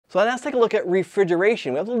So let's take a look at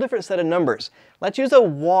refrigeration. We have a little different set of numbers. Let's use a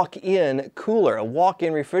walk-in cooler, a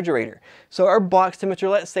walk-in refrigerator. So our box temperature,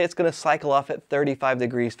 let's say it's going to cycle off at 35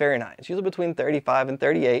 degrees Fahrenheit. It's usually between 35 and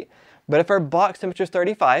 38. But if our box temperature is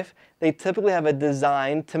 35, they typically have a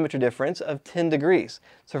design temperature difference of 10 degrees.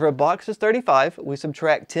 So if our box is 35, we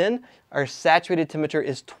subtract 10, our saturated temperature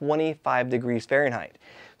is 25 degrees Fahrenheit.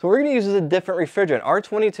 So what we're going to use is a different refrigerant.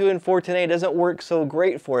 R22 and 410A doesn't work so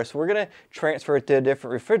great for us. So we're going to transfer it to a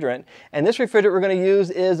different refrigerant. And this refrigerant we're going to use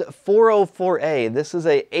is 404A. This is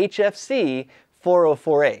a HFC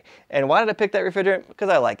 404A. And why did I pick that refrigerant? Because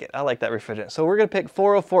I like it. I like that refrigerant. So we're going to pick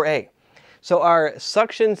 404A. So our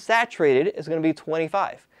suction saturated is going to be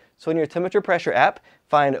 25. So in your temperature pressure app,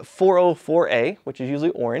 find 404A, which is usually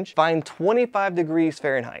orange, find 25 degrees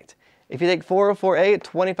Fahrenheit. If you take 404A at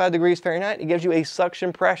 25 degrees Fahrenheit, it gives you a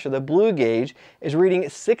suction pressure. The blue gauge is reading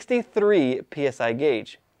 63 psi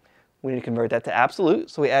gauge. We need to convert that to absolute,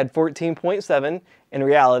 so we add 14.7. In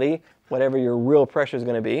reality, whatever your real pressure is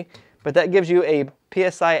going to be. But that gives you a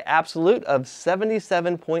psi absolute of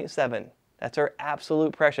 77.7. That's our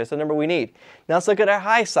absolute pressure. That's the number we need. Now let's look at our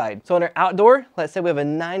high side. So in our outdoor, let's say we have a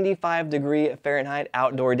 95 degree Fahrenheit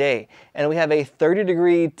outdoor day, and we have a 30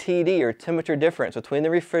 degree TD or temperature difference between the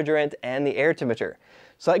refrigerant and the air temperature.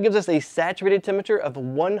 So that gives us a saturated temperature of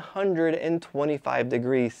 125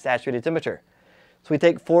 degrees saturated temperature. So we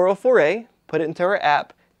take 404A, put it into our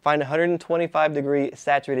app, find 125 degree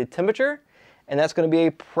saturated temperature, and that's going to be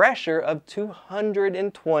a pressure of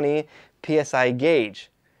 220 psi gauge.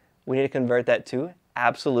 We need to convert that to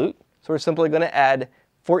absolute. So we're simply going to add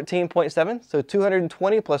 14.7. So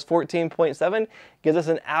 220 plus 14.7 gives us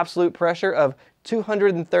an absolute pressure of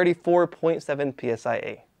 234.7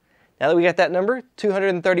 psia. Now that we got that number,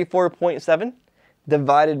 234.7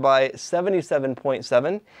 divided by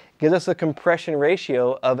 77.7 gives us a compression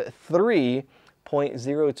ratio of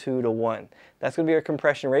 3.02 to 1. That's going to be our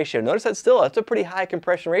compression ratio. Notice that's a pretty high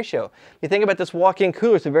compression ratio. If you think about this walk-in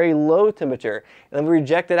cooler, it's a very low temperature, and then we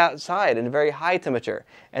reject it outside in a very high temperature.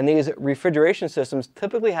 And these refrigeration systems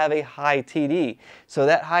typically have a high TD. So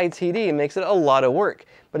that high TD makes it a lot of work.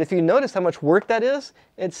 But if you notice how much work that is,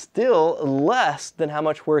 it's still less than how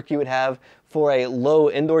much work you would have for a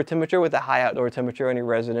low indoor temperature with a high outdoor temperature in your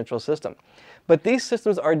residential system. But these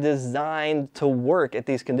systems are designed to work at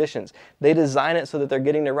these conditions. They design it so that they're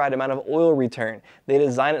getting the right amount of oil return. They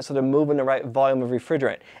design it so they're moving the right volume of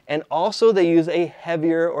refrigerant. And also they use a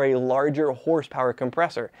heavier or a larger horsepower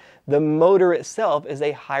compressor. The motor itself is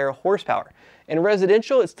a higher horsepower. In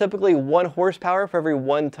residential, it's typically 1 horsepower for every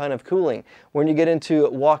 1 ton of cooling. When you get into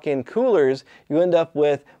walk-in coolers, you end up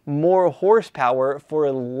with more horsepower for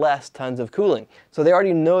less tons of cooling. So they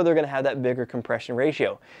already know they're going to have that bigger compression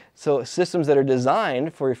ratio. So systems that are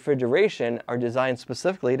designed for refrigeration are designed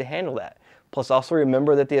specifically to handle that. Plus also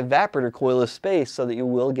remember that the evaporator coil is spaced so that you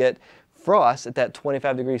will get frost at that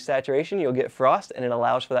 25 degrees saturation. You'll get frost, and it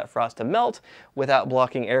allows for that frost to melt without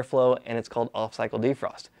blocking airflow, and it's called off-cycle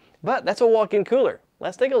defrost. But that's a walk-in cooler.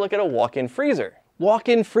 Let's take a look at a walk-in freezer.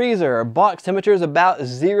 Walk-in freezer, our box temperature is about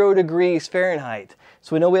 0 degrees Fahrenheit.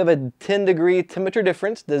 So we know we have a 10 degree temperature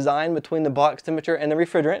difference designed between the box temperature and the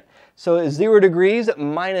refrigerant. So 0 degrees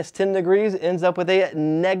minus 10 degrees ends up with a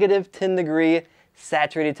negative 10 degree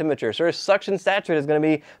saturated temperature. So our suction saturated is going to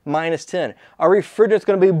be minus 10. Our refrigerant is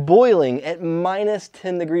going to be boiling at minus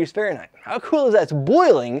 10 degrees Fahrenheit. How cool is that? It's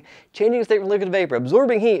boiling, changing state from liquid to vapor,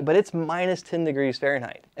 absorbing heat, but it's minus 10 degrees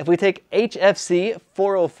Fahrenheit. If we take HFC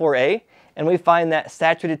 404A and we find that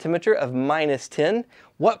saturated temperature of minus 10,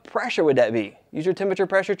 what pressure would that be? Use your temperature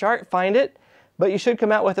pressure chart, find it, but you should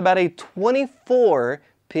come out with about a 24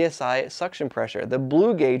 psi suction pressure. The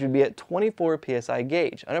blue gauge would be at 24 psi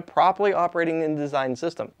gauge on a properly operating and designed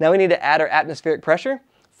system. Now we need to add our atmospheric pressure,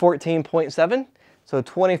 14.7. So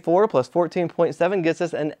 24 plus 14.7 gets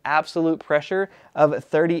us an absolute pressure of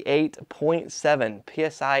 38.7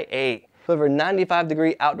 psia. So over 95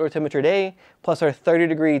 degree outdoor temperature day plus our 30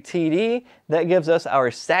 degree TD, that gives us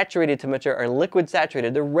our saturated temperature, our liquid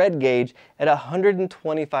saturated, the red gauge, at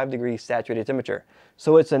 125 degrees saturated temperature.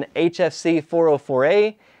 So it's an HFC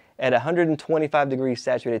 404A at 125 degrees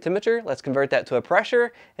saturated temperature. Let's convert that to a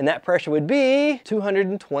pressure, and that pressure would be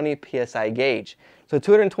 220 psi gauge. So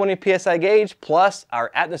 220 psi gauge plus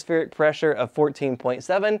our atmospheric pressure of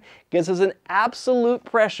 14.7 gives us an absolute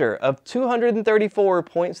pressure of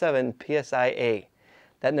 234.7 psia.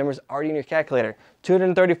 That number is already in your calculator.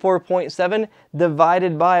 234.7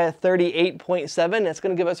 divided by 38.7, that's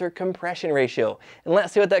going to give us our compression ratio. And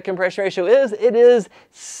let's see what that compression ratio is. It is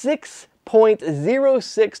 6.0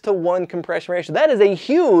 0.06 to 1 compression ratio. That is a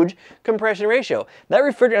huge compression ratio. That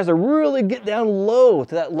refrigerant has to really get down low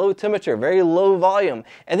to that low temperature, very low volume,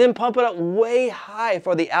 and then pump it up way high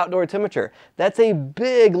for the outdoor temperature. That's a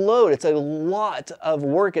big load. It's a lot of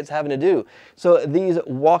work it's having to do. So these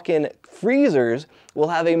walk-in freezers will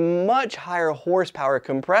have a much higher horsepower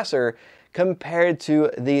compressor compared to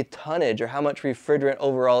the tonnage or how much refrigerant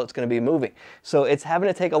overall it's going to be moving. So it's having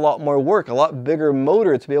to take a lot more work, a lot bigger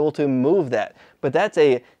motor to be able to move that. But that's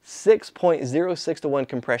a 6.06 to 1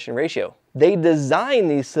 compression ratio. They design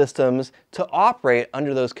these systems to operate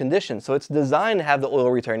under those conditions. So it's designed to have the oil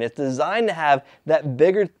return. It's designed to have that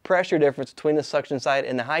bigger pressure difference between the suction side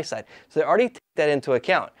and the high side. So they already take that into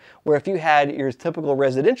account. Where if you had your typical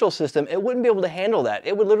residential system, it wouldn't be able to handle that.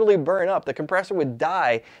 It would literally burn up. The compressor would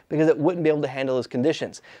die because it wouldn't be able to handle those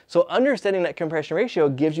conditions. So understanding that compression ratio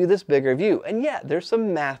gives you this bigger view. And yeah, there's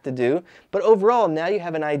some math to do, but overall now you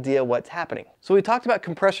have an idea what's happening. So we talked about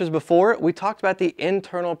compressors before. We talked about the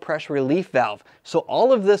internal pressure relief valve. So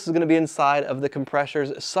all of this is going to be inside of the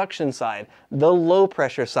compressor's suction side, the low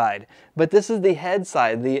pressure side. But this is the head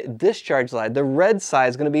side, the discharge side. The red side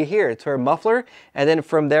is going to be here to our muffler, and then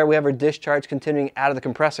from there we have our discharge continuing out of the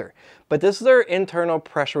compressor. But this is our internal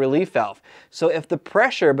pressure relief valve. So if the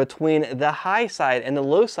pressure between the high side and the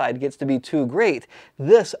low side gets to be too great,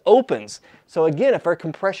 this opens. So again, if our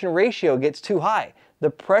compression ratio gets too high, the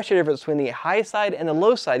pressure difference between the high side and the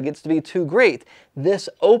low side gets to be too great, this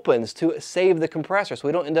opens to save the compressor so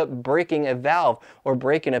we don't end up breaking a valve or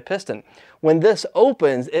breaking a piston. When this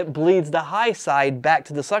opens, it bleeds the high side back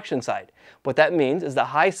to the suction side. What that means is the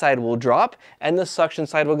high side will drop and the suction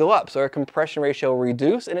side will go up. So our compression ratio will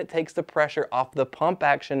reduce and it takes the pressure off the pump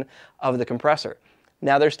action of the compressor.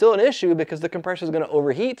 Now there's still an issue because the compressor is going to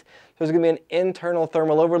overheat. There's going to be an internal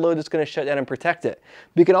thermal overload that's going to shut down and protect it.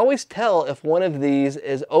 But you can always tell if one of these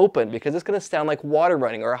is open because it's going to sound like water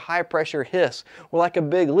running or a high pressure hiss or like a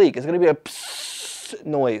big leak. It's going to be a psst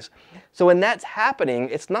noise. So when that's happening,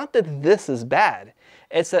 it's not that this is bad.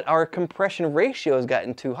 It's that our compression ratio has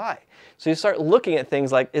gotten too high. So you start looking at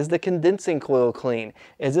things like, is the condensing coil clean?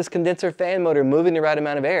 Is this condenser fan motor moving the right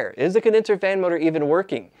amount of air? Is the condenser fan motor even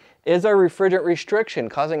working? Is our refrigerant restriction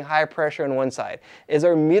causing high pressure on one side? Is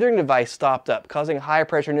our metering device stopped up, causing high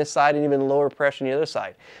pressure on this side and even lower pressure on the other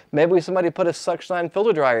side? Maybe somebody put a suction line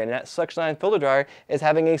filter dryer in, and that suction line filter dryer is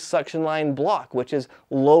having a suction line block, which is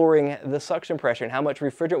lowering the suction pressure and how much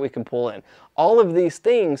refrigerant we can pull in. All of these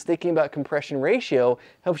things, thinking about compression ratio,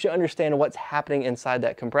 helps you understand what's happening inside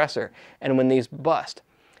that compressor and when these bust.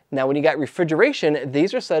 Now when you got refrigeration,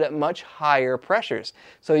 these are set at much higher pressures.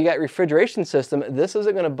 So you got refrigeration system, this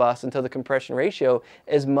isn't going to bust until the compression ratio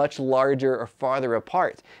is much larger or farther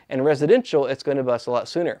apart. And residential, it's going to bust a lot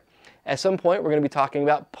sooner. At some point, we're going to be talking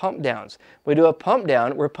about pump downs. When we do a pump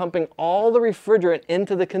down, we're pumping all the refrigerant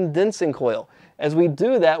into the condensing coil. As we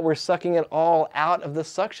do that, we're sucking it all out of the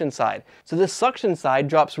suction side. So this suction side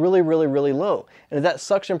drops really, really, really low. And as that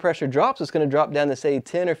suction pressure drops, it's going to drop down to say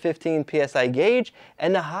 10 or 15 PSI gauge,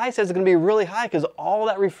 and the high side is going to be really high because all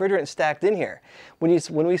that refrigerant stacked in here. When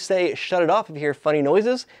we say shut it off if you hear funny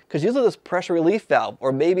noises, because usually this pressure relief valve,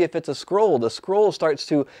 or maybe if it's a scroll, the scroll starts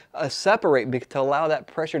to separate to allow that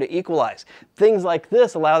pressure to equalize. Things like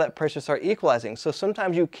this allow that pressure to start equalizing. So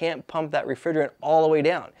sometimes you can't pump that refrigerant all the way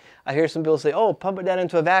down. I hear some people say, oh, pump it down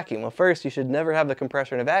into a vacuum. Well, first, you should never have the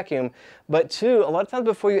compressor in a vacuum. But two, a lot of times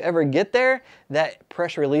before you ever get there, that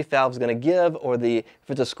pressure relief valve is going to give, or if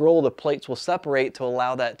it's a scroll, the plates will separate to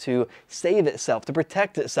allow that to save itself, to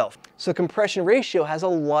protect itself. So compression ratio has a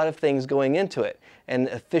lot of things going into it, and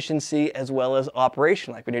efficiency as well as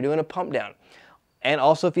operation, like when you're doing a pump down. And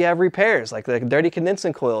also if you have repairs, like the dirty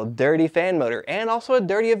condensing coil, dirty fan motor, and also a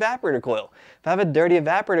dirty evaporator coil. If I have a dirty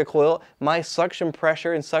evaporator coil, my suction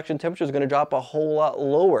pressure and suction temperature is going to drop a whole lot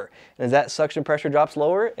lower. And as that suction pressure drops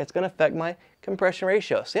lower, it's going to affect my compression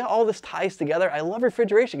ratio. See how all this ties together? I love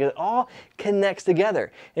refrigeration because it all connects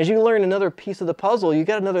together. As you learn another piece of the puzzle, you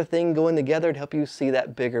got another thing going together to help you see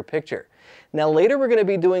that bigger picture. Now later we're going to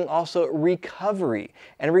be doing also recovery,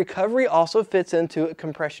 and recovery also fits into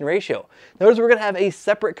compression ratio. Notice we're going to have a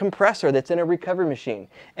separate compressor that's in a recovery machine,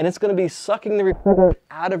 and it's going to be sucking the refrigerant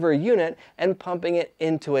out of our unit and pumping it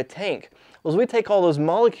into a tank. Well, as we take all those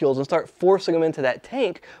molecules and start forcing them into that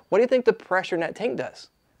tank, what do you think the pressure in that tank does?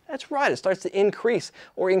 That's right, it starts to increase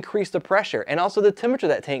the pressure, and also the temperature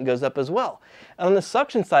of that tank goes up as well. And on the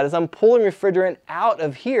suction side, as I'm pulling refrigerant out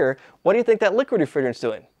of here, what do you think that liquid refrigerant's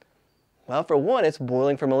doing? Well, for one, it's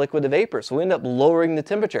boiling from a liquid to vapor, so we end up lowering the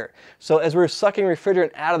temperature. So as we're sucking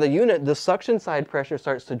refrigerant out of the unit, the suction side pressure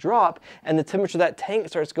starts to drop, and the temperature of that tank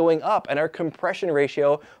starts going up, and our compression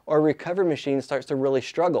ratio or recovery machine starts to really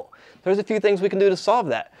struggle. There's a few things we can do to solve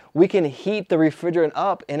that. We can heat the refrigerant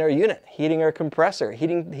up in our unit, heating our compressor.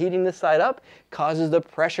 Heating this side up causes the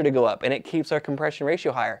pressure to go up, and it keeps our compression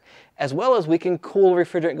ratio higher. As well as we can cool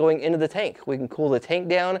refrigerant going into the tank. We can cool the tank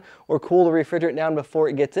down or cool the refrigerant down before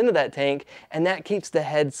it gets into that tank, and that keeps the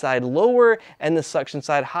head side lower and the suction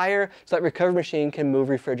side higher, so that recovery machine can move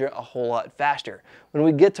refrigerant a whole lot faster. When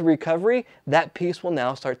we get to recovery, that piece will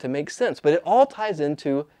now start to make sense, but it all ties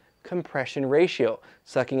into compression ratio,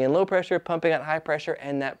 sucking in low pressure, pumping out high pressure,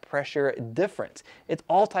 and that pressure difference. It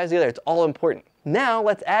all ties together, it's all important. Now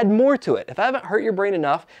let's add more to it. If I haven't hurt your brain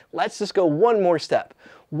enough, let's just go one more step.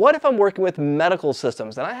 What if I'm working with medical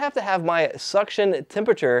systems and I have to have my suction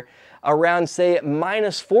temperature around, say,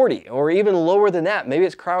 -40 or even lower than that? Maybe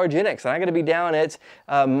it's cryogenics and I'm going to be down at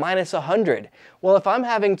 -100. Well, if I'm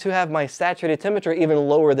having to have my saturated temperature even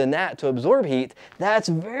lower than that to absorb heat, that's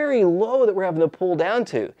very low that we're having to pull down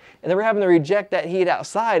to. And then we're having to reject that heat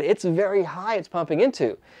outside. It's very high it's pumping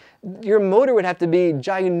into. Your motor would have to be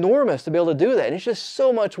ginormous to be able to do that. And it's just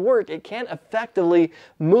so much work, it can't effectively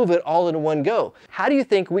move it all in one go. How do you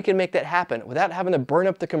think we can make that happen without having to burn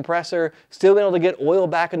up the compressor, still being able to get oil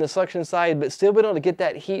back in the suction side, but still being able to get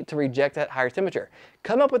that heat to reject that higher temperature?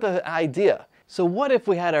 Come up with an idea. So what if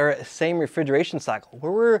we had our same refrigeration cycle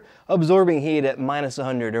where we're absorbing heat at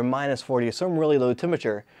 -100 or -40, some really low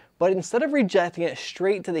temperature, but instead of rejecting it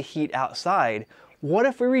straight to the heat outside, what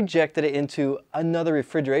if we rejected it into another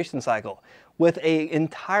refrigeration cycle with an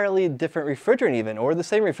entirely different refrigerant even, or the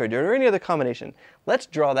same refrigerant, or any other combination? Let's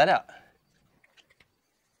draw that out.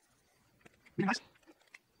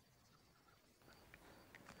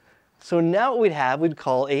 So now what we'd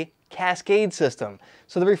call a cascade system.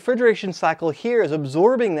 So the refrigeration cycle here is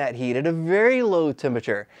absorbing that heat at a very low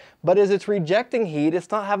temperature, but as it's rejecting heat, it's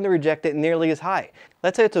not having to reject it nearly as high.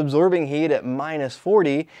 Let's say it's absorbing heat at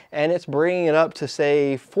 -40 and it's bringing it up to,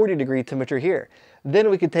 say, 40-degree temperature here. Then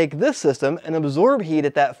we could take this system and absorb heat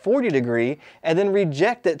at that 40-degree and then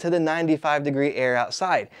reject it to the 95-degree air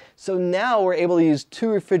outside. So now we're able to use two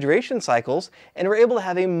refrigeration cycles and we're able to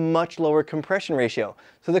have a much lower compression ratio.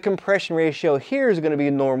 So the compression ratio here is going to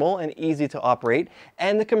be normal and easy to operate,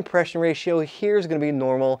 and the compression ratio here is going to be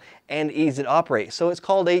normal and easy to operate. So it's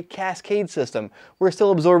called a cascade system. We're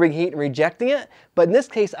still absorbing heat and rejecting it, but in this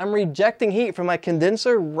case I'm rejecting heat from my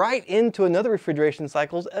condenser right into another refrigeration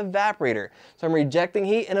cycle's evaporator. So I'm rejecting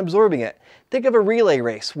heat and absorbing it. Think of a relay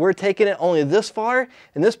race. We're taking it only this far,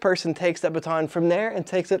 and this person takes that baton from there and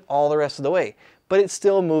takes it all the rest of the way. But it's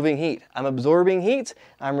still moving heat. I'm absorbing heat,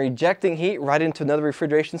 I'm rejecting heat right into another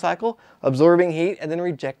refrigeration cycle, absorbing heat, and then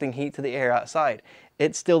rejecting heat to the air outside.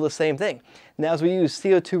 It's still the same thing. Now as we use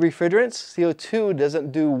CO2 refrigerants, CO2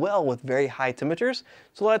 doesn't do well with very high temperatures,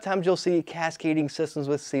 so a lot of times you'll see cascading systems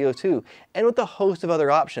with CO2 and with a host of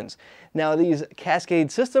other options. Now these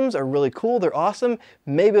cascade systems are really cool, they're awesome.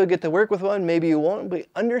 Maybe you'll get to work with one, maybe you won't, but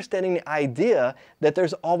understanding the idea that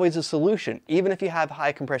there's always a solution. Even if you have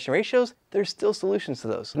high compression ratios, there's still solutions to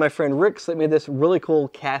those. My friend Rick sent me this really cool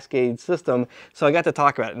cascade system, so I got to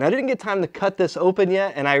talk about it. And I didn't get time to cut this open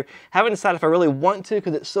yet, and I haven't decided if I really want to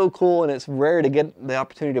because it's so cool and it's rare to get the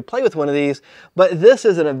opportunity to play with one of these. But this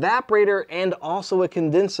is an evaporator and also a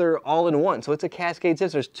condenser all in one. So it's a cascade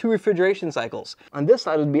system. There's two refrigeration cycles. On this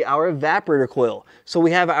side would be our evaporator coil. So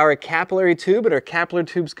we have our capillary tube, and our capillary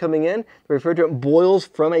tube's coming in. The refrigerant boils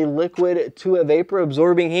from a liquid to a vapor,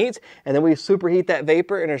 absorbing heat, and then we superheat that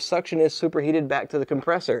vapor, and our suction is superheated back to the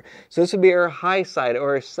compressor. So this would be our high side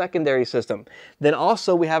or our secondary system. Then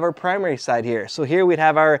also we have our primary side here. So here we'd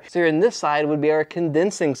have our, so here in this side would be our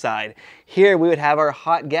condensing side. Here we would have our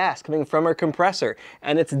hot gas coming from our compressor,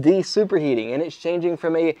 and it's de-superheating, and it's changing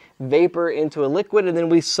from a vapor into a liquid, and then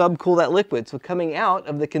we subcool that liquid. So coming out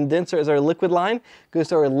of the condenser is our liquid line, goes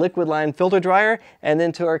to our liquid line filter dryer, and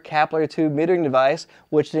then to our capillary tube metering device,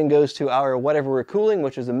 which then goes to our whatever we're cooling,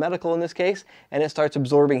 which is a medical in this case, and it starts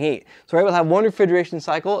absorbing heat. So we're able to have one refrigeration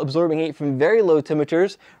cycle absorbing heat from very low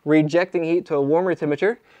temperatures, rejecting heat to a warmer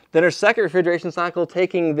temperature. Then our second refrigeration cycle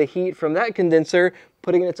taking the heat from that condenser,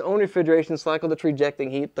 putting in its own refrigeration cycle that's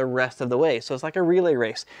rejecting heat the rest of the way. So it's like a relay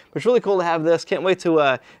race. But it's really cool to have this. Can't wait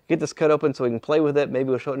to get this cut open so we can play with it. Maybe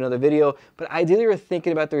we'll show it in another video. But ideally you're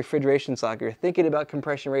thinking about the refrigeration cycle. You're thinking about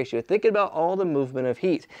compression ratio. You're thinking about all the movement of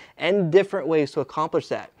heat and different ways to accomplish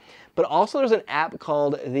that. But also there's an app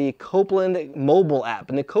called the Copeland mobile app.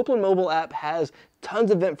 And the Copeland mobile app has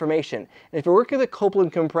tons of information. And if you're working with a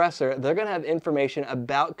Copeland compressor, they're going to have information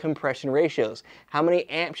about compression ratios. How many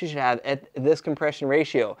amps you should have at this compression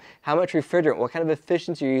ratio. How much refrigerant, what kind of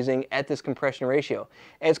efficiency you're using at this compression ratio.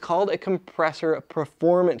 And it's called a compressor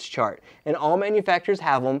performance chart. And all manufacturers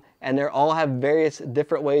have them, and they all have various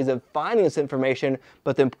different ways of finding this information,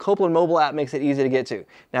 but the Copeland mobile app makes it easy to get to.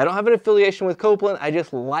 Now, I don't have an affiliation with Copeland, I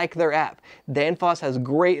just like their app. Danfoss has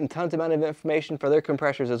great and tons amount of information for their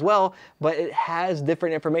compressors as well, but it has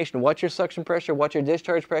different information. What's your suction pressure? What's your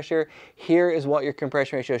discharge pressure? Here is what your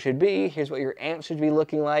compression ratio should be. Here's what your amps should be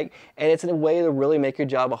looking like, and it's in a way to really make your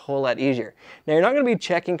job a whole lot easier. Now, you're not going to be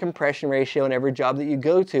checking compression ratio in every job that you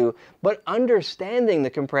go to, but understanding the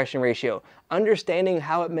compression ratio, understanding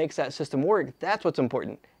how it makes that system work, that's what's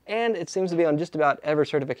important. And it seems to be on just about every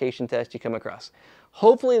certification test you come across.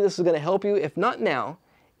 Hopefully this is going to help you, if not now,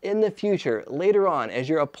 in the future, later on, as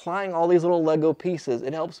you're applying all these little Lego pieces,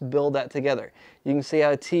 it helps build that together. You can see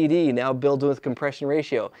how TD now builds with compression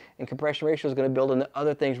ratio, and compression ratio is going to build into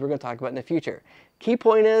other things we're going to talk about in the future. Key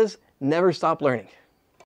point is, never stop learning.